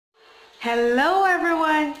Hello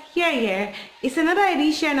everyone, here. It's another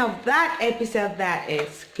edition of that episode that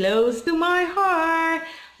is close to my heart.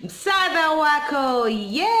 MSAADA WAKO,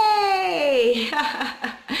 yay!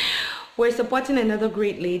 We're supporting another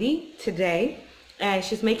great lady today, and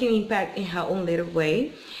she's making impact in her own little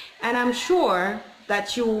way. And I'm sure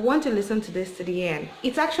that you will want to listen to this to the end.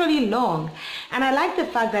 It's actually long, and I like the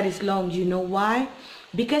fact that it's long. You know why?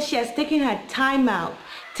 Because she has taken her time out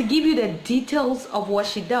to give you the details of what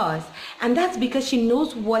she does, and that's because she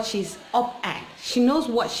knows what she's up at. She knows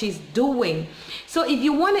what she's doing. So if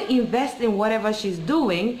you want to invest in whatever she's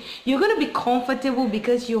doing, you're going to be comfortable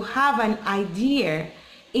because you have an idea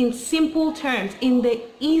in simple terms, in the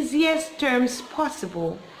easiest terms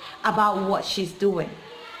possible, about what she's doing.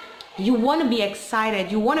 You want to be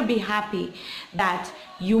excited, you want to be happy that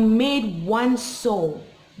you made one soul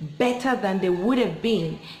better than they would have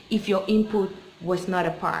been if your input was not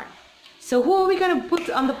a part. So who are we going to put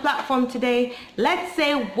on the platform today? Let's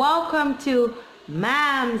say welcome to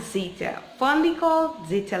Ma'am Zita, fondly called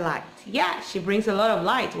Zita Light. Yeah, she brings a lot of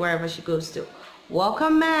light wherever she goes to.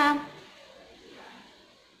 Welcome, ma'am.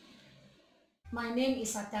 My name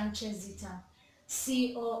is Zitaatangche Zita,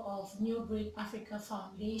 CEO of New Breed Africa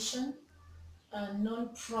Foundation, a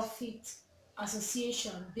non-profit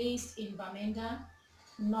association based in Bamenda,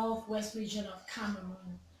 northwest region of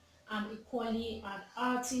Cameroon. I'm equally an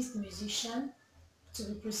artist, musician, to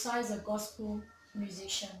be precise, a gospel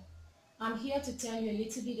musician. I'm here to tell you a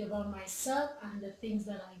little bit about myself and the things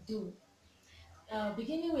that I do.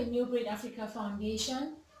 Beginning with New Breed Africa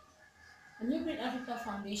Foundation. The New Breed Africa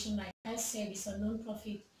Foundation, like I said, is a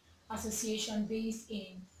non-profit association based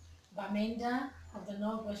in Bamenda of the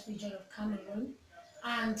northwest region of Cameroon,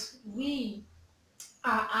 and we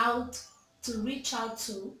are out to reach out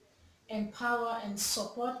to empower and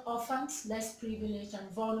support orphans, less privileged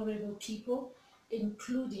and vulnerable people,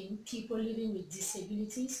 including people living with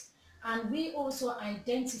disabilities. And we also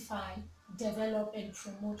identify, develop and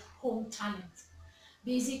promote home talent.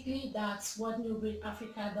 Basically, that's what New Breed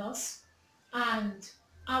Africa does. And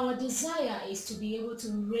our desire is to be able to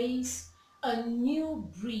raise a new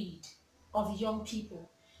breed of young people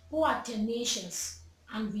who are tenacious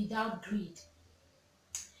and without greed.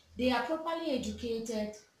 They are properly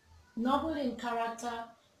educated, noble in character,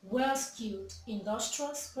 well-skilled,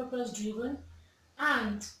 industrious, purpose-driven,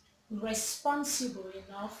 and responsible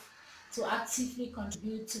enough to actively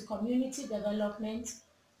contribute to community development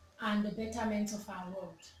and the betterment of our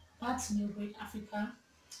world. That's New Breed Africa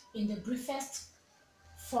in the briefest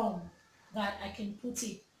form that I can put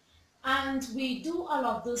it. And we do all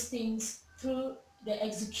of those things through the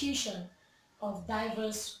execution of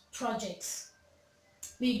diverse projects.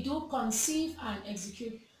 We do conceive and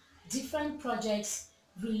execute different projects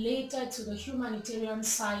related to the humanitarian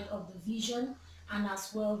side of the vision and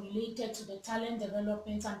as well related to the talent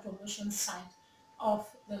development and promotion side of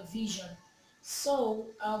the vision. So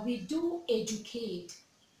we do educate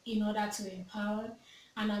in order to empower,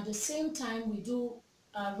 and at the same time we do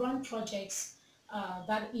run projects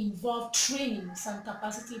that involve trainings and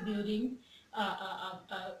capacity building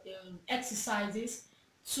exercises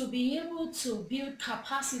to be able to build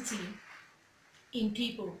capacity in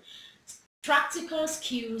people, practical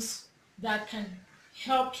skills that can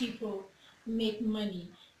help people make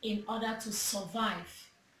money in order to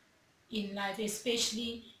survive in life,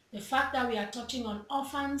 especially the fact that we are touching on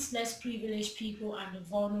orphans, less privileged people and the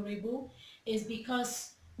vulnerable is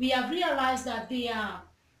because we have realized that they are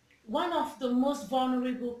one of the most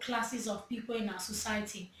vulnerable classes of people in our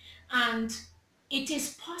society, and it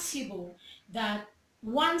is possible that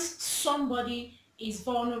once somebody is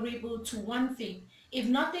vulnerable to one thing, if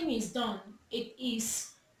nothing is done, it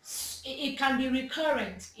can be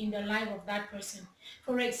recurrent in the life of that person.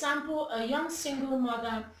 For example, a young single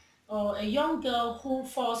mother or a young girl who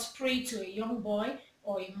falls prey to a young boy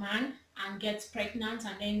or a man and gets pregnant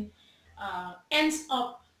and then ends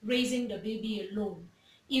up raising the baby alone.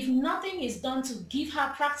 If nothing is done to give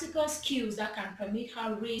her practical skills that can permit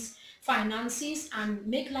her raise finances and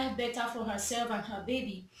make life better for herself and her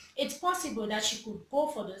baby, it's possible that she could go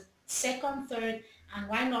for the second, third, and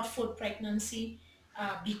why not fourth pregnancy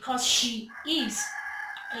because she is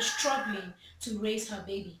struggling to raise her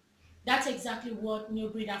baby. That's exactly what New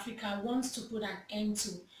Breed Africa wants to put an end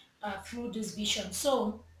to through this vision.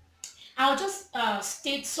 So I'll just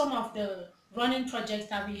state some of the running projects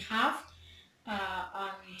that we have,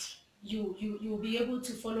 and you'll be able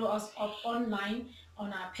to follow us up online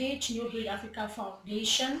on our page, New Breed Africa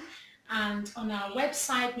Foundation, and on our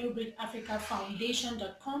website,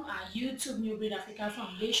 newbreedafricafoundation.com, our YouTube, New Breed Africa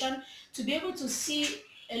Foundation, to be able to see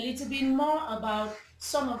a little bit more about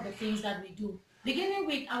some of the things that we do. Beginning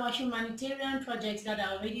with our humanitarian projects that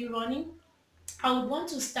are already running, I would want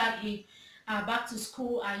to start with back to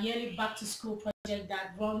school, a yearly back to school project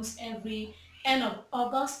that runs every end of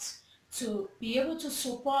August to be able to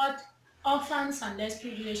support orphans and less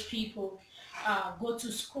privileged people go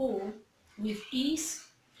to school with ease.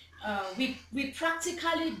 We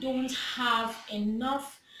practically don't have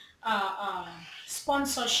enough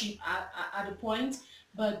sponsorship at the point,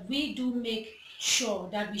 but we do make sure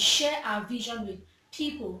that we share our vision with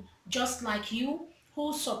people just like you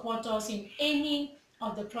who support us in any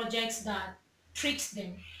of the projects that pricks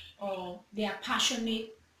them or they are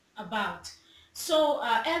passionate about. So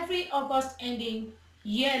every August ending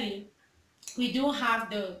yearly, we do have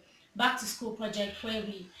the back to school project where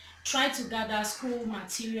we try to gather school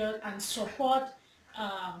material and support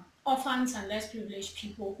orphans and less privileged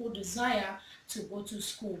people who desire to go to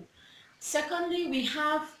school. Secondly, we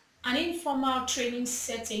have an informal training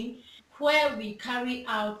setting where we carry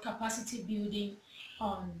out capacity building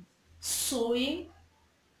on sewing,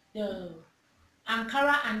 the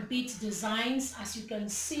Ankara and bead designs, as you can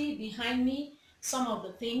see behind me, some of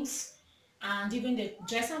the things, and even the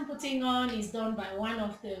dress I'm putting on is done by one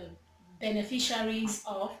of the beneficiaries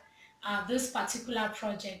of this particular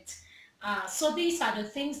project. So these are the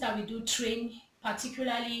things that we do train,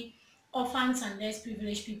 particularly orphans and less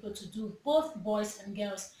privileged people to do, both boys and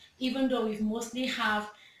girls, even though we've mostly had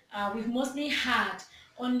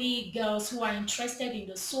only girls who are interested in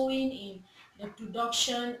the sewing, in the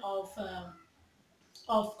production of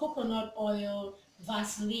coconut oil,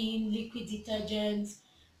 Vaseline, liquid detergents,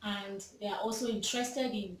 and they are also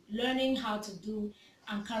interested in learning how to do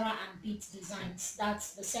Ankara and beads designs.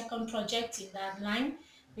 That's the second project in that line,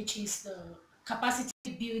 which is the capacity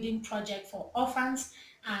building project for orphans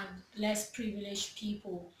and less privileged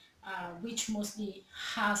people, which mostly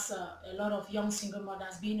has a lot of young single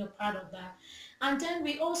mothers being a part of that. And then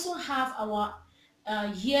we also have our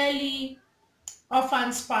yearly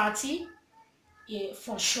orphans party,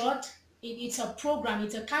 for short. It's a program,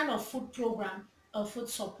 it's a kind of food program, a food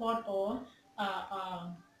support or uh,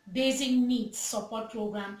 um, basic needs support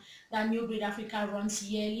program that New Breed Africa runs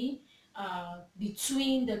yearly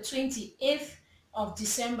between the 28th of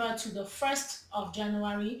December to the 1st of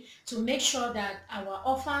January to make sure that our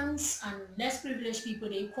orphans and less privileged people,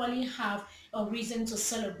 they equally have a reason to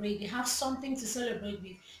celebrate. They have something to celebrate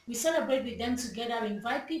with. We celebrate with them together, we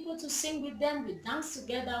invite people to sing with them, we dance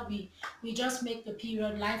together, we just make the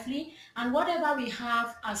period lively. And whatever we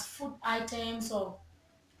have as food items or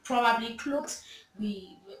probably clothes,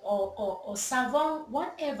 or savon,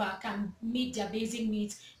 whatever can meet their basic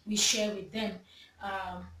needs, we share with them.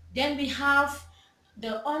 Then we have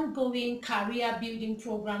the ongoing career building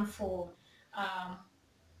program for um,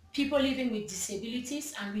 people living with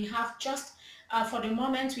disabilities, and we have just for the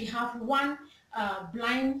moment we have one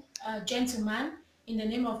blind gentleman in the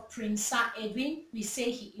name of Prince Sir Edwin. We say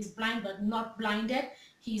he is blind but not blinded.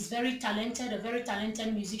 He is very talented, a very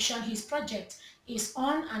talented musician. His project is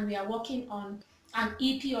on, and we are working on an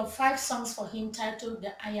EP of 5 songs for him titled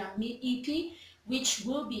the I Am Me EP, which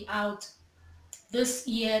will be out this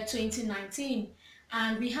year 2019.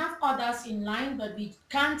 And we have others in line, but we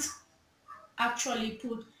can't actually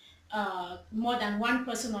put more than one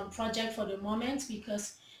person on project for the moment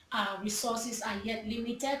because resources are yet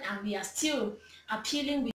limited, and we are still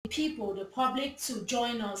appealing with people, the public, to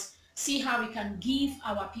join us, see how we can give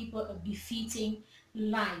our people a befitting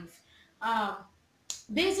life. Um,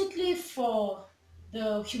 Basically, for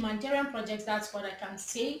the humanitarian projects, that's what I can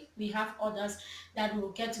say. We have others that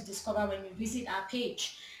we'll get to discover when we visit our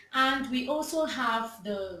page. And we also have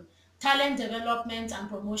the talent development and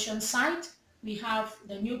promotion site. We have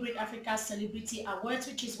the New Breed Africa Celebrity Awards,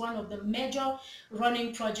 which is one of the major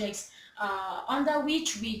running projects under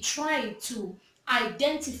which we try to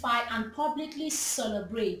identify and publicly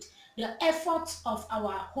celebrate the efforts of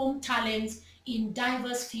our home talents in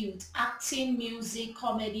diverse fields: acting, music,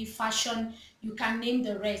 comedy, fashion, you can name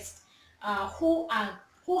the rest, who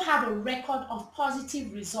have a record of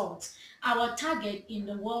positive results. Our target in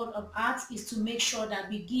the world of arts is to make sure that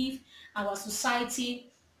we give our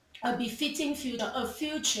society a befitting future, a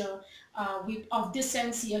future of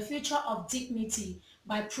decency, a future of dignity,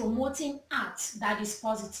 by promoting art that is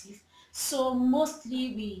positive. So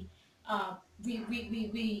mostly we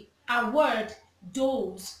award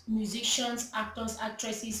those musicians, actors,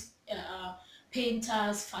 actresses,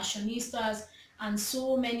 painters, fashionistas, and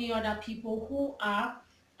so many other people uh,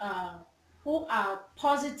 who are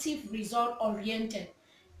positive result oriented.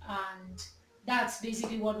 And that's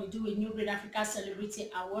basically what we do in New Breed Africa Celebrity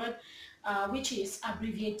Award, which is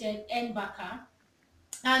abbreviated NBACA.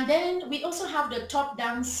 And then we also have the top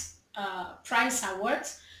dance prize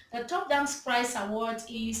awards. The Top Dance Prize Award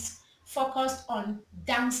is focused on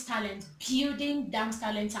dance talent, building dance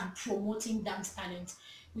talent and promoting dance talent.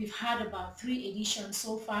 We've had about 3 editions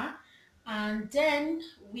so far, and then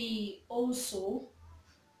we also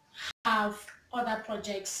have other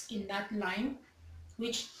projects in that line,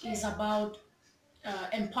 which is about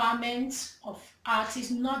empowerment of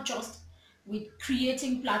artists, not just with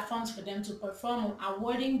creating platforms for them to perform or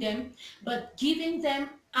awarding them, but giving them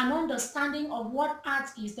an understanding of what art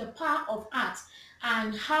is, the power of art,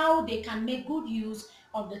 and how they can make good use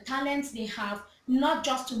of the talents they have, not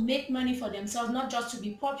just to make money for themselves, not just to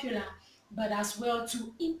be popular, but as well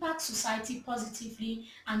to impact society positively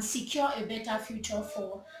and secure a better future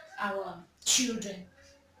for our children.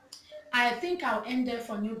 I think I'll end there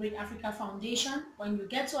for New Breed Africa Foundation. When you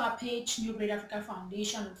get to our page, New Breed Africa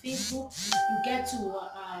Foundation on Facebook, you get to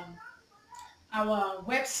our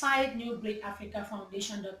website,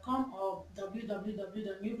 newbreedafricafoundation.com or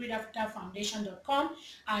www.newbreedafricafoundation.com,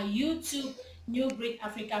 our YouTube, New Breed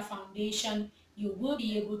Africa Foundation. You will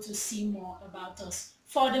be able to see more about us.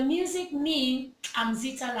 For the music, I'm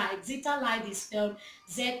Zita Light. Zita Light is spelled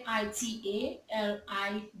Z-I-T-A-L-I-G-H-T.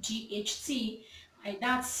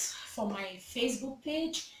 That's for my Facebook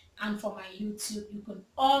page, and for my YouTube. You can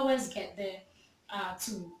always get there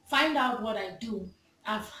to find out what I do.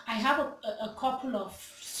 I have a couple of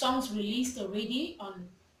songs released already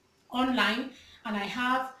online, and I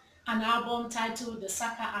have an album titled the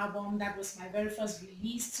Saka album. That was my very first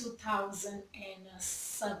release,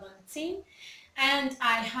 2017, and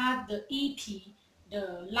I had the EP,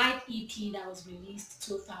 the light EP, that was released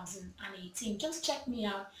 2018. Just check me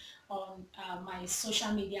out on my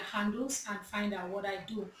social media handles and find out what I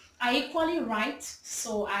do. I equally write,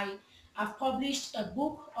 so I've published a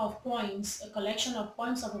book of poems, a collection of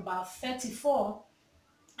poems of about 34,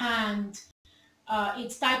 and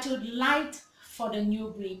it's titled Light for the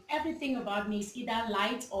New Breed. Everything about me is either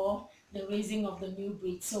light or the raising of the new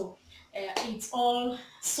breed. So it's all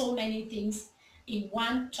so many things in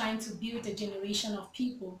one, trying to build a generation of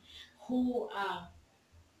people who are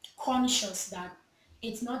conscious that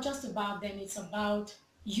it's not just about them, it's about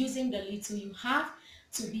using the little you have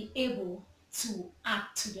to be able to add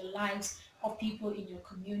to the lives of people in your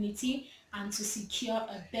community and to secure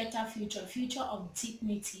a better future of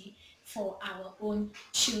dignity for our own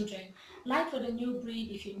children. Like for the new breed,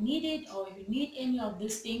 if you need it or if you need any of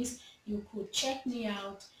these things, you could check me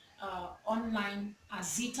out online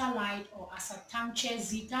as Zita Light or as zitaatangche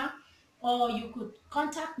Zita, or you could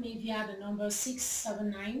contact me via the number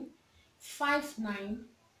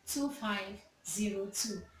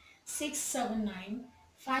 679-592502.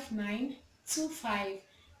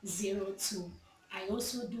 679-592502. I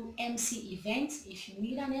also do MC events. If you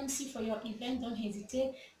need an MC for your event, don't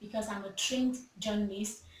hesitate, because I'm a trained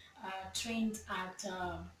journalist, trained at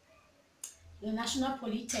the National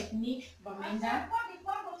Polytechnic, Bamenda.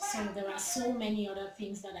 So there are so many other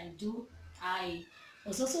things that I do. I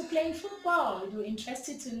was also playing football. You're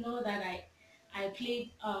interested to know that I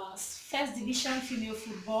played first division female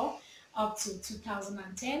football up to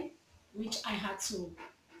 2010, which I had to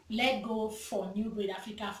let go for New Breed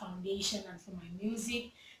Africa Foundation and for my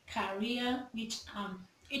music career, which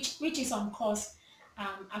is on course,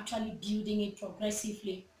 actually building it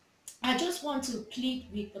progressively. I just want to plead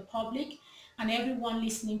with the public and everyone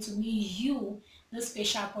listening to me, you, the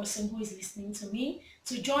special person who is listening to me,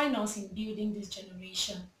 to join us in building this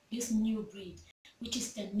generation, this new breed, which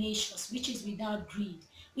is tenacious, which is without greed,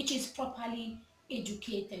 which is properly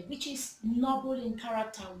educated, which is noble in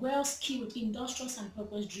character, well-skilled, industrious and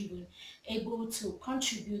purpose-driven, able to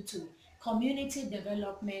contribute to community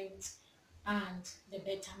development and the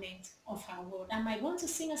betterment of our world. And I want to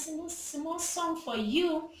sing a small song for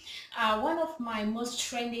you. One of my most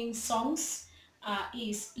trending songs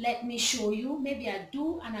is Let Me Show You. Maybe I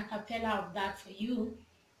do an a cappella of that for you.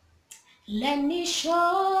 Let me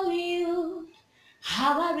show you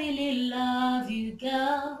how I really love you,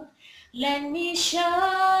 girl. Let me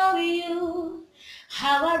show you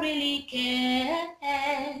how I really care.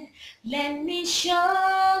 Let me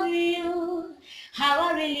show you how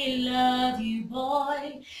I really love you,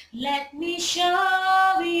 boy. Let me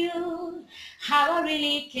show you how I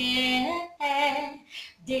really care.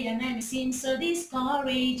 Day and night seem so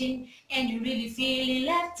discouraging, and you really feeling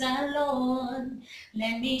left alone.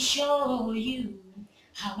 Let me show you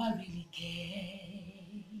how I really care.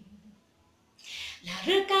 La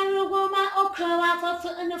rukarugoma okra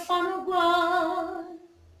for in the funnel one.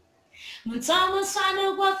 Mutama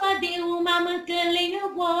sana wafa di umama killing a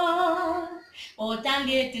war. O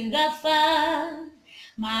tanget in gafa.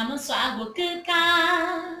 Mama swago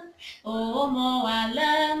kuka. O mo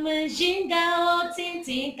alam jinga o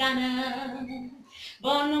tintin kana.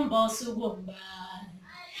 Bonum bosu wumba.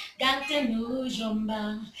 Gante nu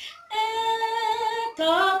jomba.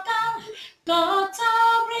 Kota, kota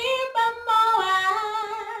riba moa.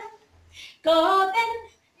 Golden,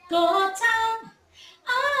 kota,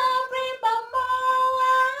 riba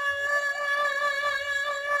moa.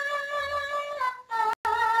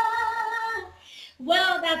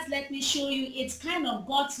 Well, that's let me show you. It's kind of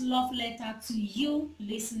God's love letter to you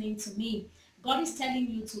listening to me. God is telling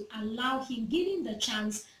you to allow him, give him the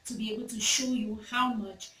chance to be able to show you how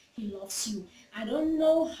much he loves you. I don't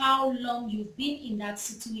know how long you've been in that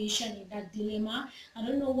situation, in that dilemma. I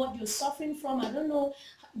don't know what you're suffering from. I don't know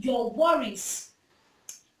your worries.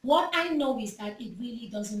 What I know is that it really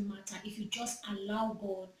doesn't matter if you just allow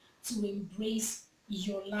God to embrace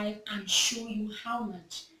your life and show you how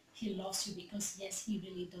much he loves you, because yes, he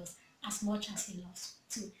really does, as much as he loves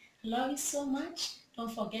you too. Love you so much.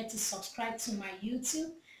 Don't forget to subscribe to my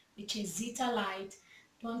YouTube, which is Zita Light.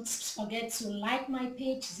 Don't forget to like my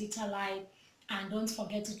page, Zita Light. And don't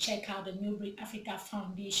forget to check out the New Breed Africa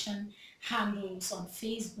Foundation handles on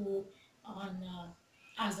Facebook, on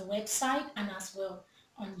as the website, and as well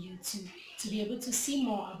on YouTube, to be able to see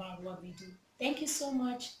more about what we do. Thank you so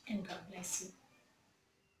much, and God bless you.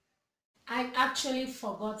 I actually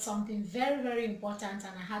forgot something very, very important,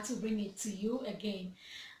 and I had to bring it to you again.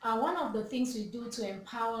 One of the things we do to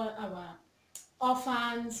empower our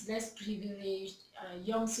orphans, less privileged,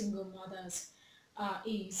 young single mothers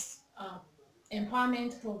is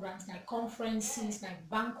empowerment programs like conferences, like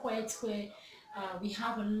banquets, where we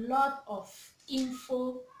have a lot of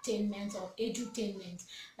infotainment or edutainment.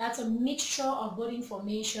 That's a mixture of both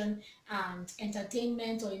information and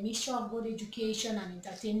entertainment, or a mixture of both education and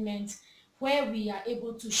entertainment, where we are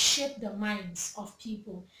able to shape the minds of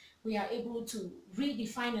people. We are able to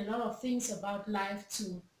redefine a lot of things about life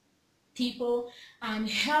to people and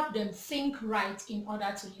help them think right in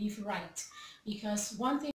order to live right. Because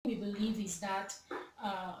one thing we believe is that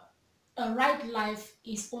a right life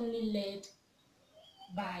is only led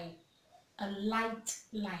by a light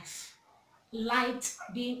life. Light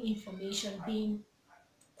being information, being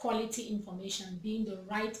quality information, being the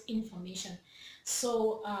right information.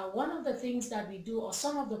 So one of the things that we do, or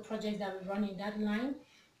some of the projects that we run in that line,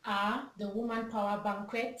 are the Woman Power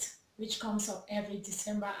Banquet, which comes up every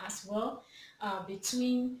December as well.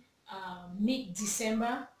 Between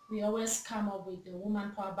mid-December, we always come up with the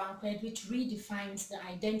Woman Power Banquet, which redefines the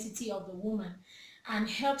identity of the woman and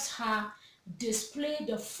helps her display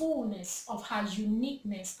the fullness of her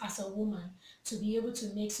uniqueness as a woman, to be able to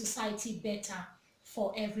make society better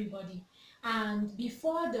for everybody. And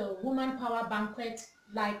before the Woman Power Banquet,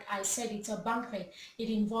 like I said, it's a banquet. It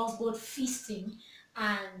involves both feasting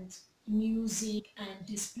and music and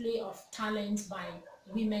display of talent by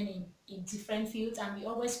women in different fields. And we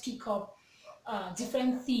always pick up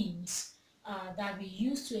different themes that we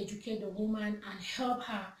use to educate the woman and help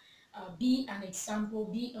her be an example,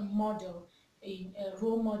 be a model, a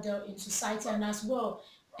role model in society, and as well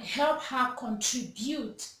help her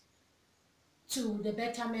contribute to the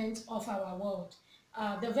betterment of our world.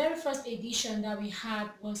 The very first edition that we had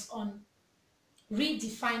was on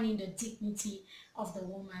redefining the dignity of the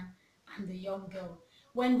woman and the young girl.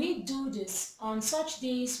 When we do this, on such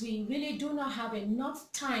days, we really do not have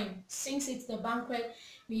enough time. Since it's the banquet,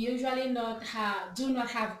 we usually do not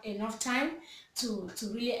have enough time to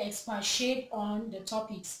really expatiate on the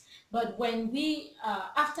topics. But when we,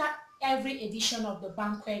 after every edition of the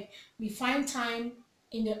banquet, we find time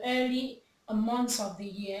in the early months of the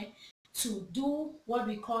year to do what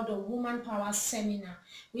we call the Woman Power Seminar,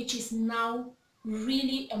 which is now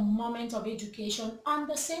really a moment of education on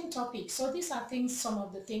the same topic. So these are some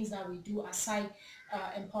of the things that we do aside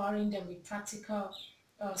empowering them with practical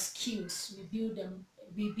skills. We build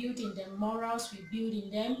in them morals, we build in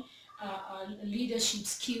them leadership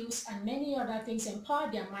skills and many other things,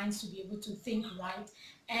 empower their minds to be able to think right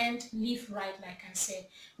and live right, like I said.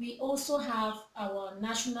 We also have our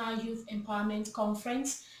National Youth Empowerment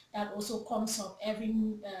Conference that also comes up every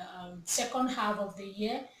second half of the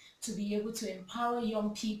year, to be able to empower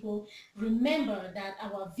young people. Remember that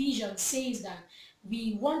our vision says that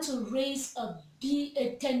we want to raise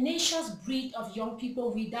a tenacious breed of young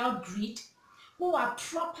people without greed, who are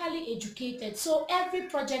properly educated. So every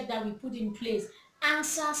project that we put in place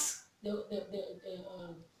answers to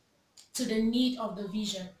the need of the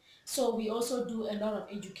vision. So we also do a lot of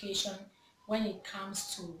education when it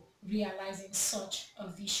comes to realizing such a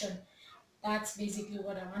vision. That's basically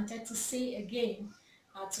what I wanted to say again,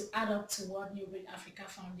 to add up to what New Breed Africa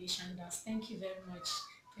Foundation does. Thank you very much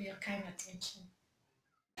for your kind attention.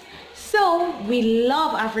 So we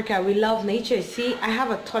love Africa, we love nature. See, I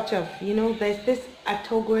have a touch of, there's this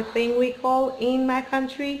Atogwe thing we call in my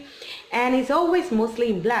country, and it's always mostly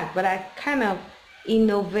in black, but I kind of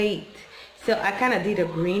innovate. So I kind of did a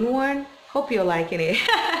green one. Hope you're liking it.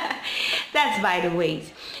 That's by the way.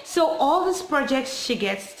 So all these projects she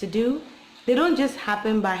gets to do, they don't just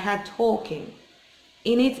happen by her talking.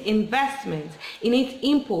 It needs investment, it needs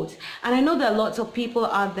input. And I know there are lots of people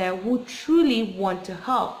out there who truly want to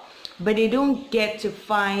help, but they don't get to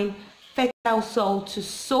find fertile soil to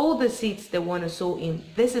sow the seeds they want to sow in.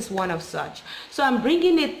 This is one of such. So I'm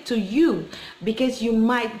bringing it to you because you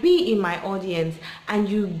might be in my audience and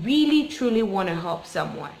you really truly want to help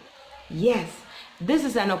someone. Yes, this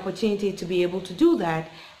is an opportunity to be able to do that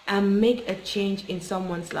and make a change in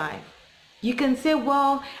someone's life. You can say,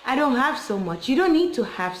 well, I don't have so much. You don't need to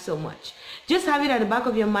have so much. Just have it at the back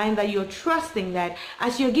of your mind that you're trusting that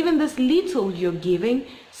as you're giving this little you're giving,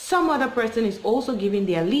 some other person is also giving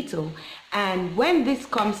their little. And when this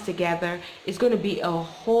comes together, it's going to be a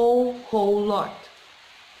whole lot.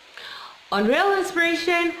 On Real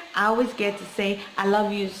Inspiration, I always get to say, I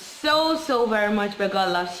love you so very much, but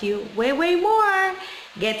God loves you way more.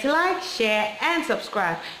 Get to like, share, and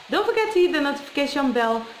subscribe. Don't forget to hit the notification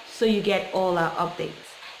bell so you get all our updates.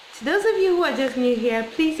 To those of you who are just new here,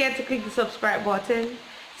 please get to click the subscribe button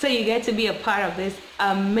so you get to be a part of this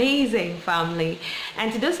amazing family.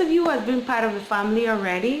 And to those of you who have been part of the family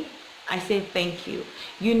already, I say thank you.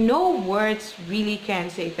 You know, words really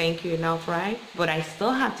can't say thank you enough, right? But I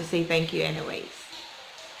still have to say thank you anyways.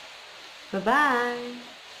 Bye-bye.